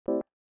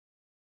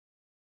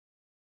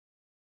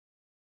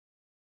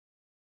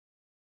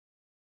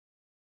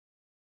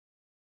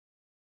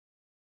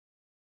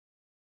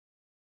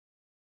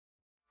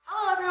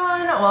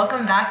everyone,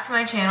 welcome back to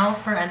my channel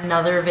for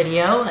another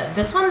video.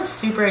 This one's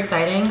super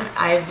exciting.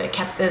 I've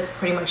kept this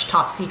pretty much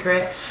top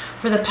secret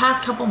for the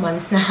past couple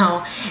months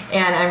now,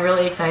 and I'm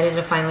really excited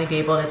to finally be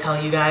able to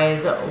tell you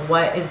guys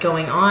what is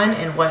going on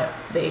and what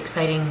the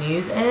exciting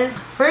news is.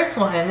 First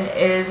one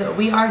is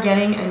we are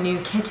getting a new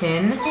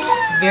kitten.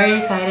 Very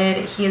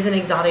excited. He is an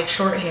exotic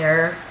short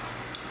hair.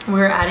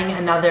 We're adding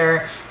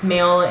another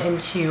male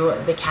into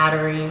the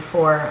cattery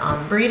for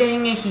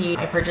breeding.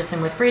 I purchased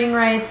him with breeding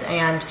rights,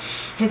 and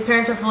his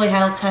parents are fully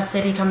health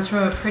tested. He comes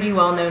from a pretty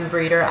well-known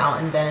breeder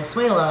out in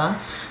Venezuela.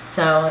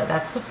 So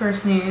that's the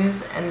first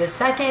news. And the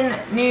second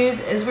news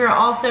is we're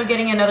also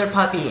getting another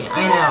puppy.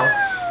 I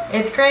know.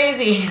 It's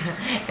crazy.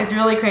 It's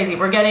really crazy.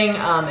 We're getting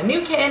a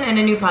new kitten and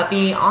a new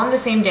puppy on the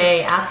same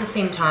day at the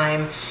same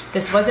time.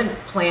 This wasn't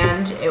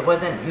planned. It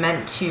wasn't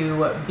meant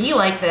to be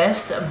like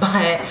this,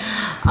 but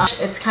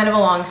it's kind of a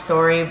long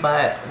story,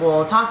 but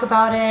we'll talk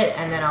about it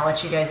and then I'll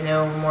let you guys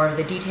know more of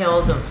the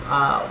details of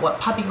what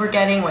puppy we're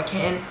getting, what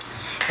kitten.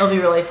 It'll be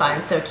really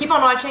fun. So keep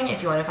on watching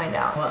if you want to find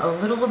out. Well, a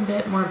little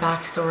bit more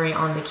backstory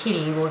on the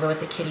kitty. We'll go with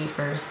the kitty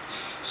first.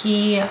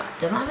 He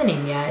doesn't have a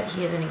name yet.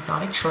 He is an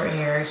exotic short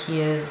hair.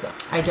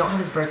 I don't have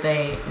his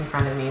birthday in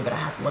front of me, but I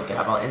have to look it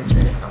up. I'll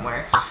insert it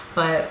somewhere.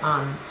 But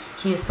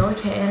he is still a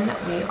kitten.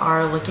 We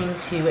are looking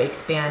to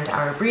expand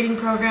our breeding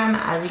program.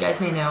 As you guys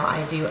may know,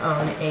 I do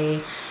own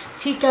a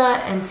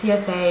TICA and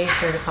CFA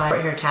certified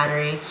short hair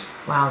cattery.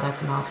 Wow,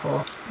 that's a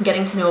mouthful.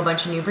 Getting to know a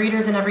bunch of new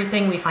breeders and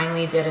everything, we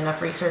finally did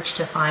enough research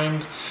to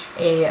find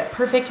a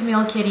perfect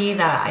male kitty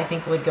that I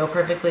think would go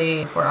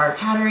perfectly for our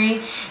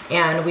cattery.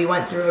 And we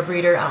went through a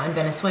breeder out in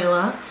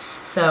Venezuela.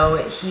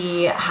 So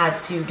he had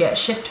to get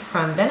shipped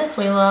from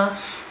Venezuela.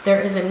 There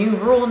is a new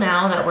rule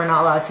now that we're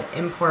not allowed to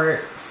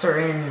import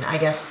certain, I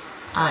guess,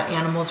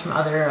 animals from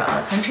other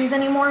countries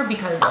anymore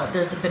because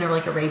there's been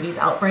like a rabies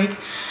outbreak.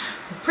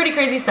 Pretty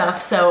crazy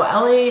stuff. So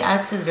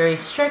LAX is very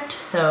strict.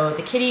 So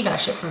the kitty got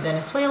shipped from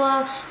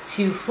Venezuela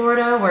to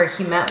Florida, where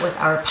he met with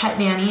our pet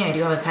nanny. I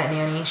do have a pet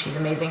nanny. She's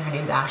amazing. Her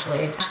name's Ashley.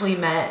 Ashley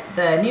met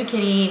the new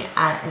kitty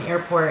at an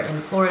airport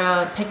in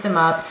Florida, picked him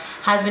up,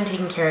 has been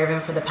taking care of him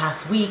for the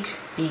past week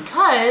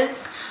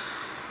because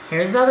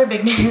here's the other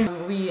big news.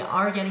 We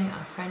are getting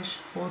a French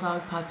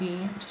Bulldog puppy.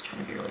 I'm just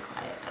trying to be really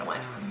quiet. I don't want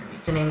anyone to hear me.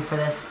 The name for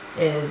this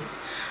is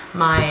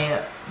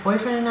my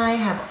boyfriend and I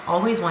have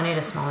always wanted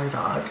a smaller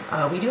dog.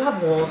 We do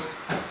have Wolf,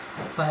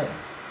 but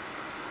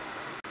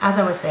as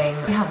I was saying,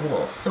 we have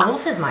Wolf. So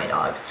Wolf is my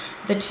dog.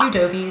 The two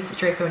Dobies,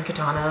 Draco and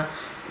Katana,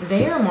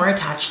 they are more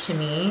attached to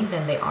me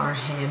than they are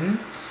him.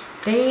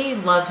 They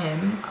love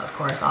him, of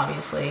course,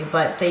 obviously,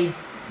 but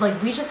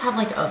we just have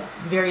like a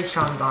very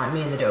strong bond,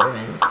 me and the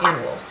Dobermans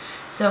and Wolf.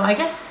 So I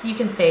guess you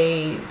can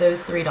say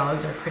those three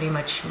dogs are pretty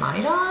much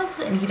my dogs,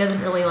 and he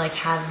doesn't really like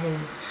have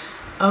his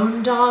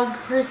own dog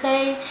per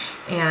se,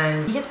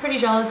 and he gets pretty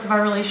jealous of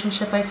our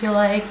relationship, I feel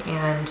like,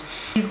 and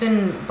he's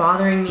been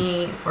bothering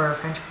me for a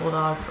French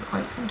Bulldog for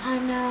quite some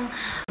time now.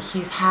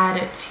 He's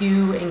had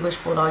two English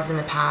Bulldogs in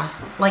the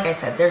past. Like I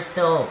said, we're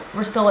still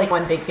like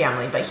one big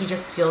family, but he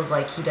just feels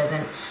like he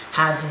doesn't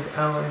have his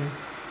own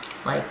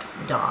like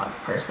dog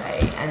per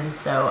se. And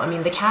so, I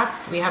mean, the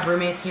cats, we have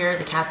roommates here.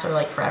 The cats are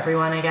like for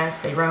everyone, I guess.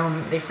 They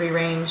roam, they free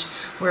range.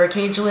 We're a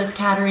cageless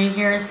cattery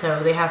here, so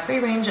they have free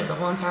range of the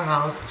whole entire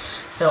house.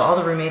 So all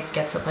the roommates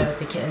get to play with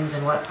the kittens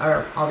and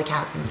all the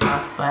cats and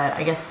stuff. But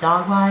I guess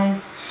dog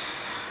wise,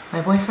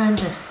 my boyfriend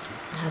just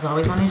has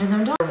always wanted his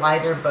own dog. Why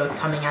they're both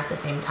coming at the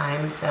same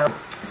time. So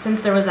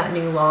since there was that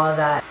new law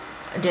that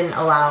didn't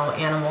allow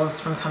animals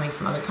from coming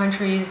from other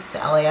countries to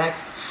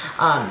LAX,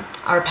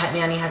 our pet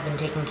nanny has been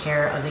taking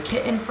care of the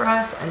kitten for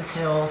us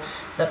until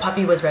the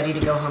puppy was ready to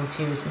go home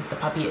too, since the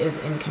puppy is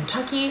in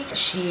Kentucky.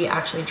 She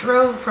actually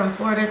drove from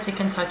Florida to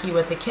Kentucky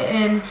with the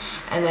kitten,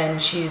 and then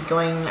she's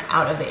going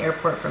out of the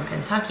airport from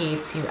Kentucky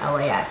to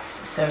LAX.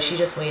 So she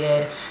just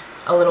waited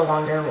a little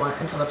longer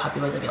until the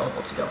puppy was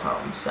available to go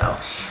home. So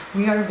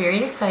we are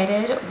very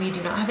excited. We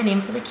do not have a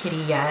name for the kitty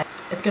yet.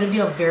 It's going to be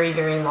a very,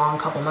 very long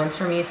couple months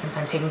for me since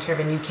I'm taking care of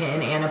a new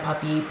kitten and a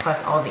puppy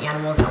plus all the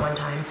animals at one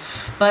time.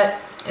 But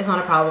it's not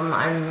a problem.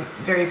 I'm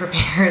very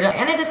prepared.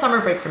 And it is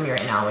summer break for me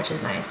right now, which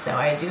is nice. So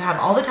I do have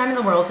all the time in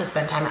the world to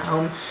spend time at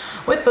home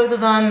with both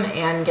of them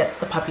and get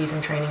the puppies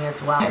in training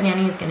as well. Pet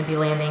nanny is going to be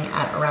landing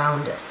at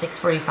around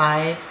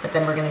 6:45, but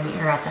then we're going to meet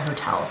her at the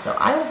hotel. So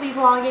I will be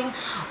vlogging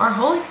our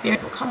whole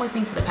experience. We'll come with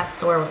me to the pet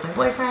store with my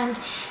boyfriend.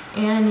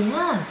 And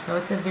yeah, so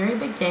it's a very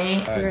big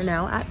day. We're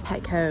now at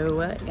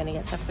Petco, gonna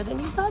get stuff for the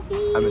new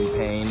puppy. I'm in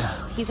pain.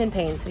 He's in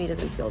pain, so he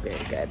doesn't feel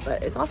very good,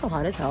 but it's also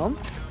hot as hell.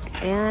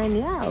 And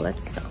yeah,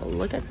 let's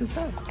look at some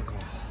stuff.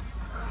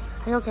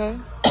 Are you okay?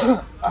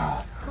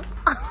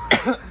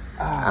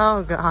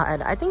 Oh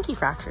God, I think he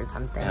fractured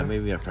something. Yeah,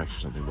 maybe I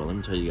fractured something, but let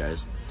me tell you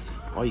guys,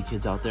 all you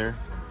kids out there,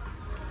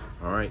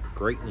 all right,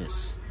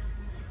 greatness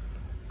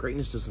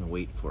doesn't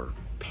wait for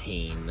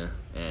pain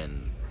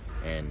and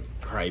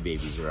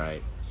crybabies, all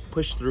right?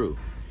 Push through.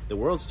 The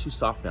world's too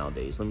soft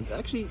nowadays. Let me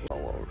actually.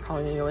 We're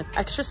probably gonna go with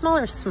extra small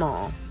or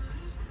small?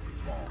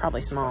 Small.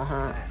 Probably small,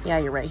 huh? Yeah,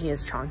 you're right. He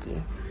is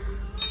chonky.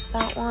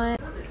 That one.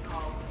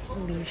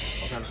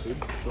 leash. What kind of food?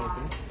 Do you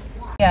want food?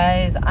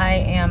 Guys, I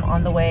am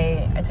on the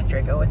way. I took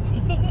Draco with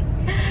me.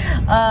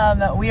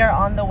 We are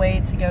on the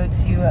way to go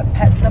to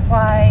Pet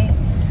Supply.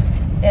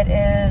 It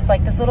is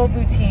like this little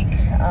boutique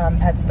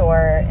pet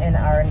store in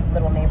our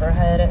little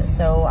neighborhood.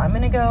 So I'm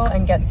gonna go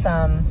and get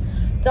some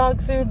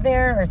dog food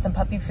there, or some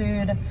puppy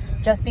food,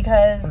 just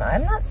because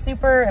I'm not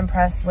super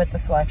impressed with the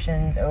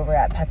selections over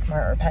at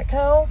PetSmart or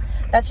Petco.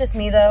 That's just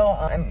me though.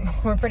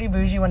 We're pretty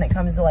bougie when it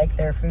comes to like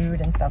their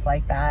food and stuff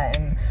like that,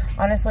 and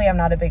honestly I'm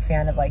not a big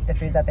fan of like the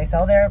foods that they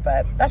sell there,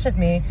 but that's just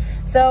me.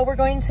 So we're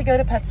going to go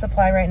to Pet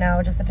Supply right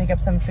now just to pick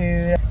up some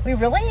food. We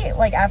really,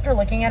 like, after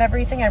looking at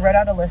everything, I wrote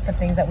out a list of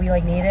things that we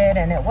like needed,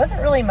 and it wasn't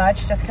really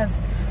much just because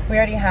we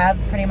already have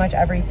pretty much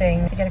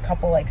everything. We get a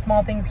couple like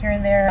small things here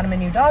and there. Got him a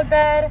new dog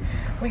bed,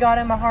 we got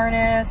him a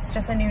harness,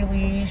 just a new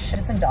leash,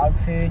 just some dog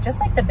food, just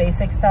like the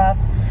basic stuff.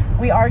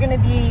 We are going to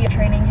be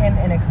training him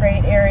in a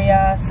crate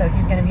area, so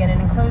he's going to be in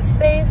an enclosed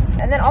space.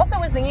 And then also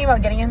was thinking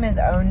about getting him his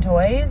own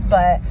toys,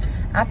 but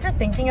after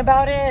thinking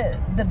about it,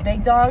 the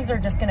big dogs are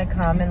just going to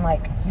come and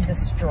like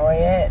destroy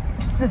it.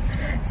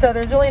 So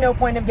there's really no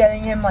point of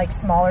getting him like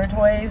smaller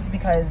toys,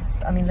 because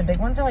I mean the big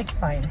ones are like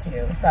fine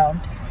too. So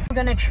I'm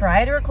gonna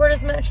try to record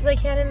as much as I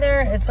can in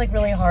there. It's like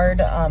really hard,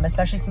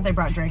 especially since I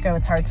brought Draco.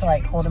 It's hard to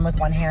like hold him with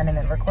one hand and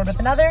then record with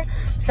another.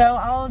 So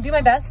I'll do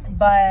my best,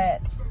 but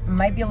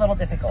might be a little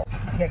difficult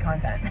to get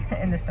content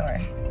in the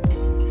store.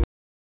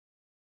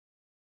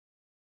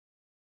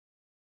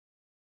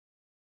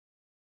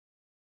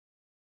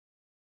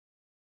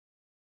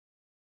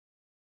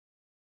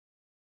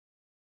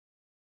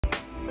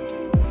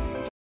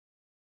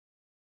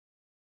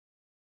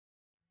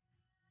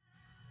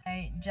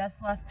 I just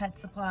left Pet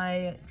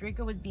Supply.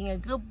 Draco was being a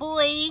good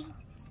boy.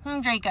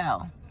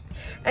 Draco.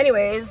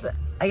 Anyways,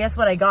 I guess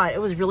what I got,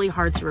 it was really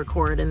hard to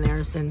record in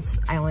there since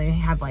I only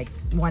have like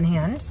one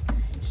hand.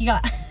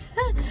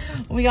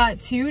 We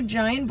got 2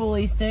 giant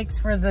bully sticks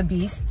for the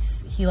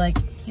beasts. He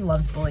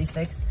loves bully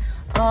sticks.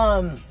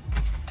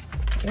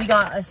 We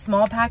got a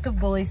small pack of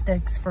bully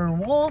sticks for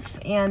Wolf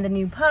and the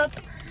new pup.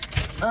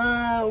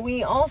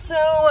 We also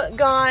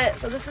got,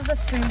 so this is the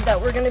food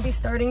that we're gonna be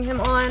starting him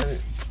on.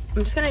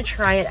 I'm just gonna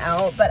try it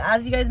out, but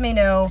as you guys may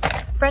know,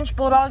 French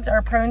Bulldogs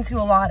are prone to a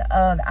lot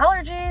of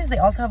allergies. They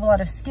also have a lot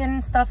of skin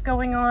stuff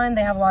going on.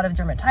 They have a lot of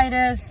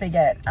dermatitis. They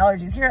get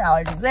allergies here,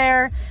 allergies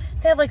there.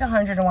 They have like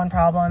 101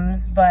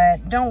 problems,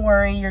 but don't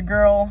worry, your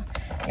girl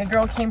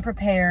came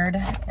prepared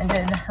and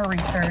did her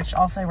research.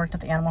 Also, I worked at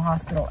the animal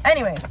hospital.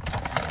 Anyways,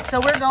 so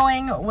we're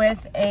going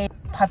with a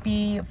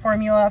puppy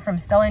formula from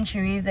Stella &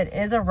 Chewy's. It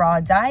is a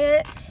raw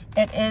diet.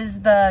 It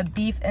is the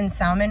beef and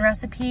salmon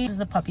recipe. This is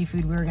the puppy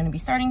food we're going to be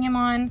starting him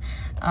on.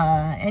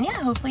 And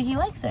yeah, hopefully he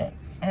likes it.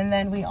 And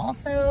then we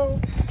also,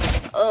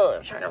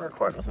 I'm trying to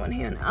record with one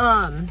hand.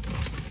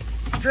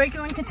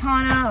 Draco and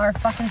Katana are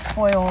fucking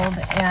spoiled,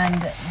 and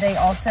they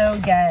also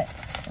get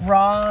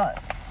raw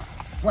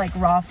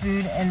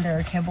food in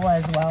their kibble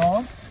as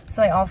well.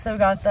 So I also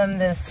got them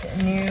this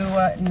new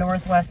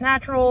Northwest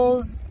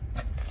Naturals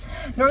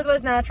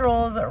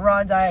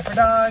raw diet for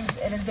dogs.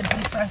 It is the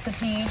beef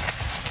recipe.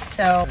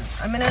 So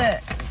I'm gonna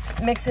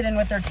mix it in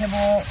with their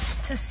kibble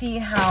to see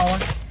how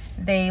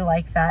they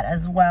like that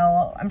as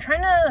well. I'm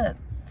trying to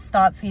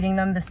stop feeding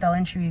them the Stella &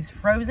 Chewy's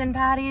frozen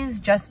patties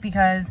just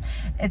because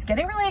it's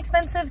getting really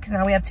expensive, because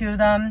now we have 2 of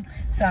them.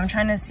 So I'm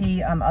trying to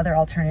see other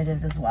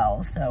alternatives as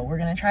well. So we're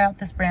gonna try out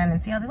this brand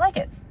and see how they like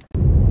it.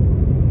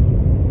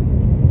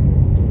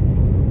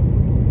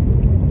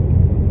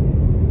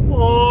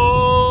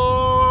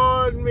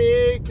 Hold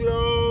me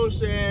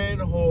close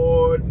and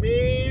hold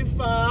me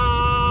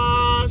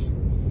fast.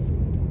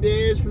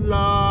 This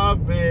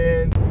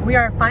loving. We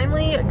are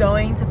finally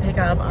going to pick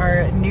up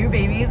our new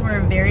babies.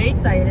 We're very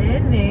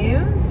excited,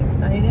 babe.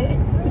 Excited.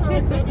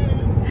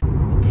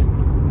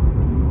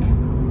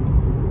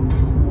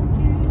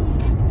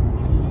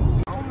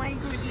 Oh my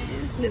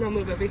goodness. Then I'll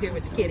move over here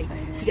with Kitty.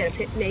 You got a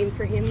pet name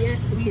for him yet?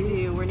 We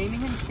do. We're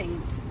naming him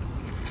Saint.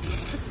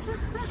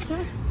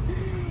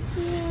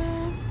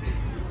 Yeah.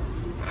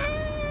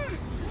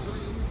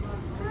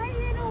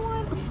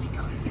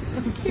 So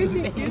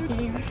cute.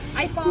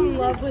 I fall in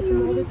love with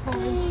him all the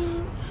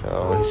time.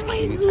 Oh, he's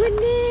cute.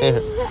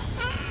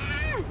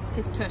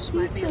 His tush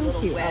might be a little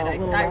cute. wet.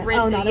 Oh, I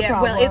rinsed not it. a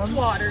Yeah, well, it's problem.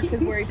 water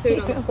because where he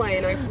pooed on the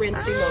plane, I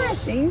rinsed him off.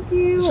 Thank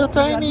you. He's so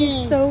tiny.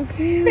 He's so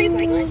cute. He's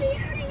like, let me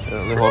out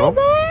of here. Hold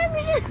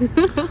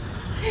on.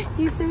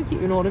 He's so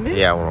cute. You want to hold him?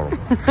 Yeah, hold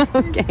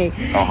on. Okay.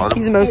 I'll hold him.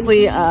 He's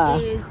mostly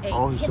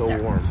Oh, he's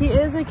so warm. he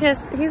is a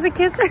kiss. He's a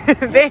kisser,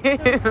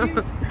 babe.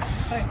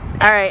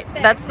 All right,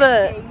 that's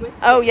the.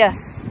 Oh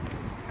yes,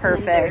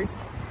 perfect.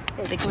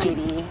 The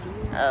kitty.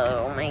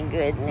 Oh my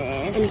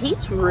goodness. And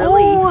he's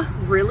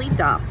really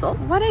docile.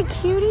 What a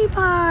cutie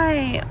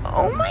pie.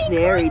 Oh my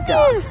Very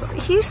goodness. docile.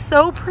 He's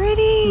so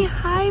pretty.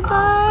 Hi, bud.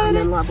 I'm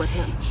in love with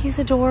him. He's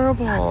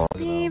adorable.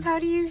 Babe, how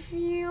do you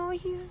feel?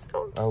 He's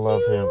so cute. I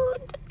love him.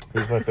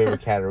 He's my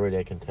favorite cat already,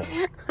 I can tell.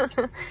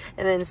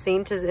 And then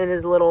Saint is in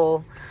his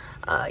little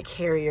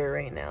carrier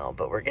right now,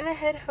 but we're gonna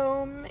head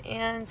home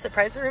and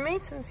surprise the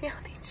roommates and see how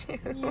they choose.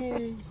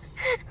 Yes.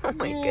 Oh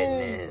my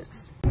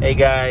goodness. Hey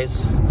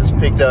guys, just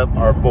picked up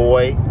our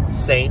boy,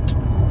 Saint.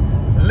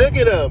 Look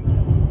at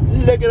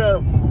him. Look at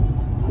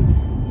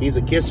him. He's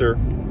a kisser,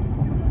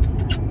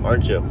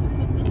 aren't you?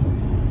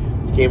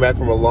 He came back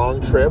from a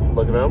long trip.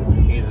 Look at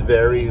him. He's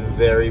very,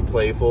 very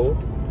playful.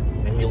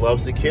 And he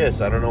loves to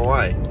kiss. I don't know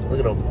why. Look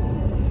at him.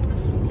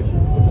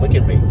 Look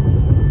at me.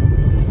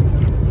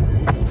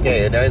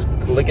 Okay, and now he's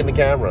licking the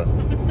camera.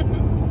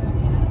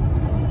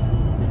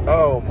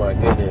 Oh my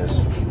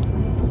goodness.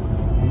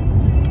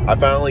 I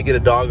finally get a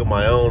dog of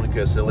my own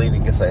because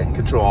Celine gets I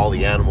control all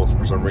the animals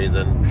for some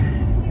reason.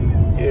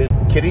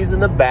 Kitty's in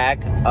the back.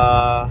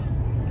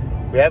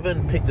 We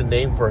haven't picked a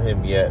name for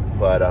him yet,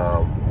 but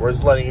we're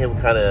just letting him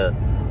kind of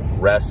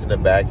rest in the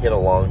back. He had a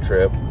long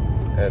trip,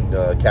 and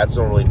cats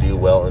don't really do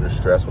well under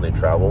stress when they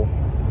travel.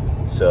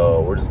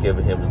 So we're just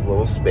giving him his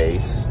little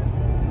space.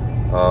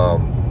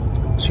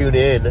 Tune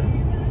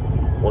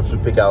in once we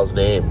pick out his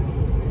name.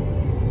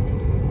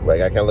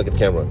 Like, I can't look at the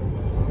camera.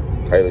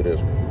 How it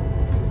is.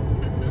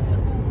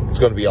 It's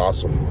gonna be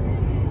awesome.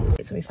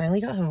 So we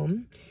finally got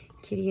home,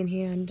 kitty in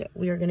hand.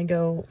 We are gonna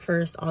go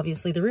first.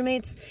 Obviously the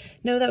roommates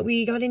know that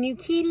we got a new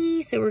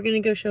kitty, so we're gonna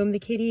go show them the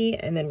kitty,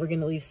 and then we're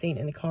gonna leave Saint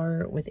in the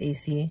car with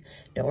AC,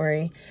 don't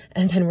worry,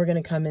 and then we're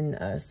gonna come and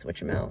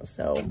switch him out.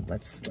 So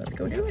let's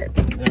go do it.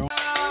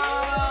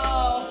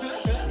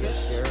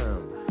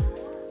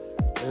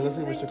 Hey,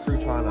 listen to Mr.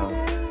 Katana.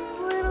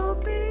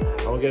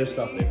 I'm gonna get his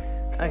stuff there.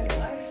 Okay.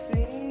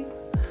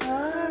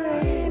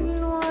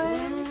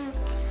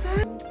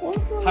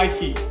 High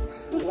key.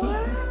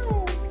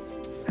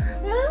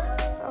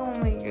 Oh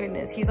my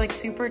goodness, he's like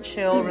super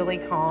chill, really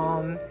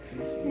calm.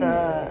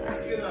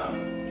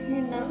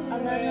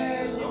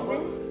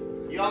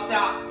 Y'all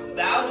thought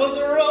that was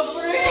a real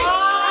treat?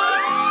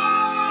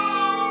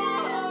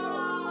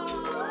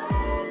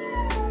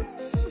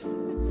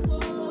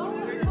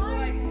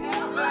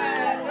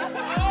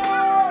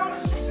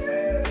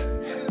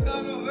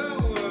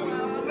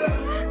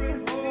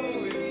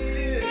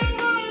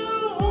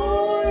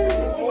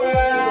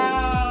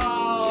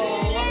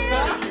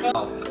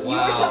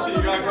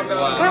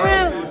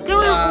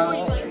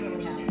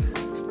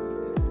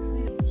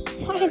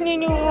 Hi,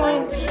 little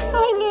one.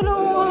 Hi,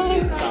 little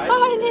one.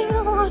 Hi,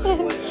 little one.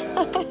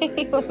 Hi,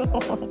 little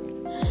one.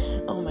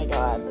 Oh my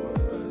God.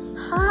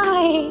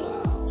 Hi.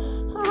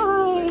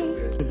 Hi.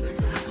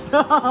 Oh.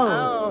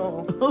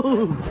 Oh.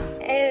 Oh.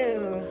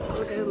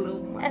 Hello.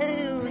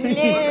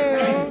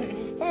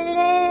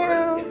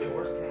 Hello.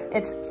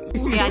 It's.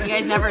 Yeah, you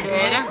guys never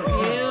did. I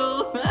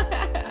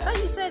thought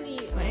you said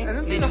you. I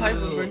don't see the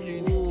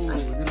hypervigilance.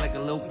 You're like a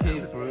little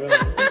pig for real.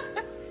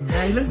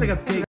 Yeah, he looks like a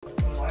pig.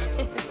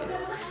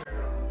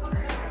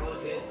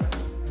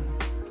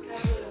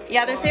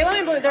 Yeah, they're Salem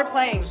and Blue. They're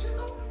playing.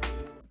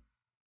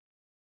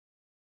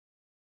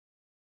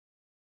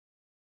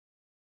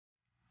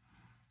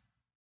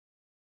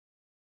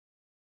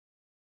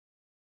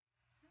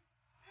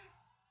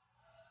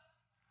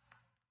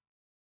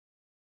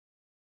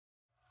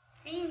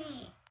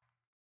 Crazy.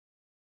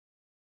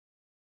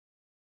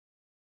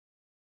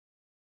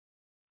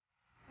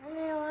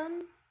 Hello,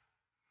 one.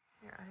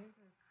 Your eyes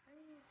are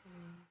crazy.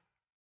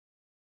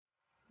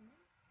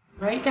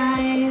 Right,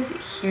 guys,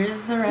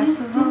 here's the rest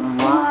of the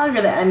vlog,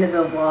 or the end of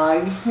the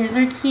vlog. Here's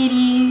our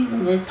kitties,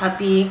 and there's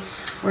Puppy.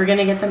 We're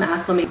gonna get them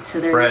acclimated to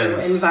their new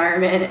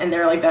environment, and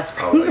they're like best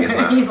friends.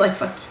 Oh, he's like,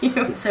 fuck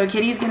you. So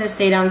Kitty's gonna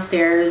stay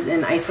downstairs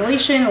in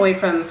isolation, away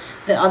from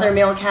the other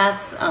male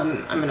cats.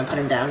 I'm gonna put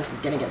him down because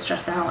he's gonna get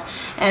stressed out.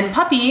 And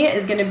Puppy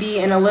is gonna be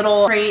in a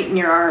little crate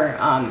near our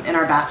in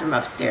our bathroom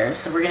upstairs.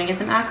 So we're gonna get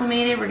them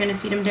acclimated. We're gonna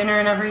feed them dinner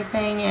and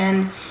everything,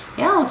 and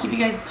yeah, I'll keep you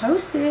guys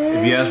posted.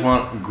 If you guys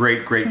want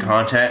great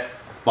content,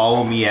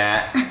 follow me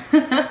at.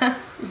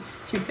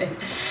 Stupid.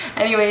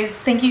 Anyways,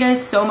 thank you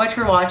guys so much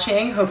for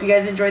watching. Hope you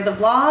guys enjoyed the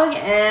vlog,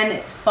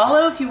 and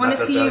follow if you want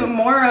to see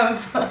more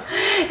of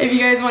if you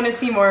guys want to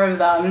see more of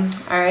them.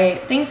 All right,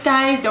 thanks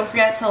guys. Don't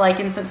forget to like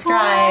and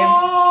subscribe.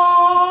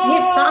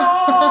 Babe,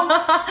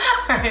 stop.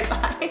 All right,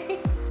 bye.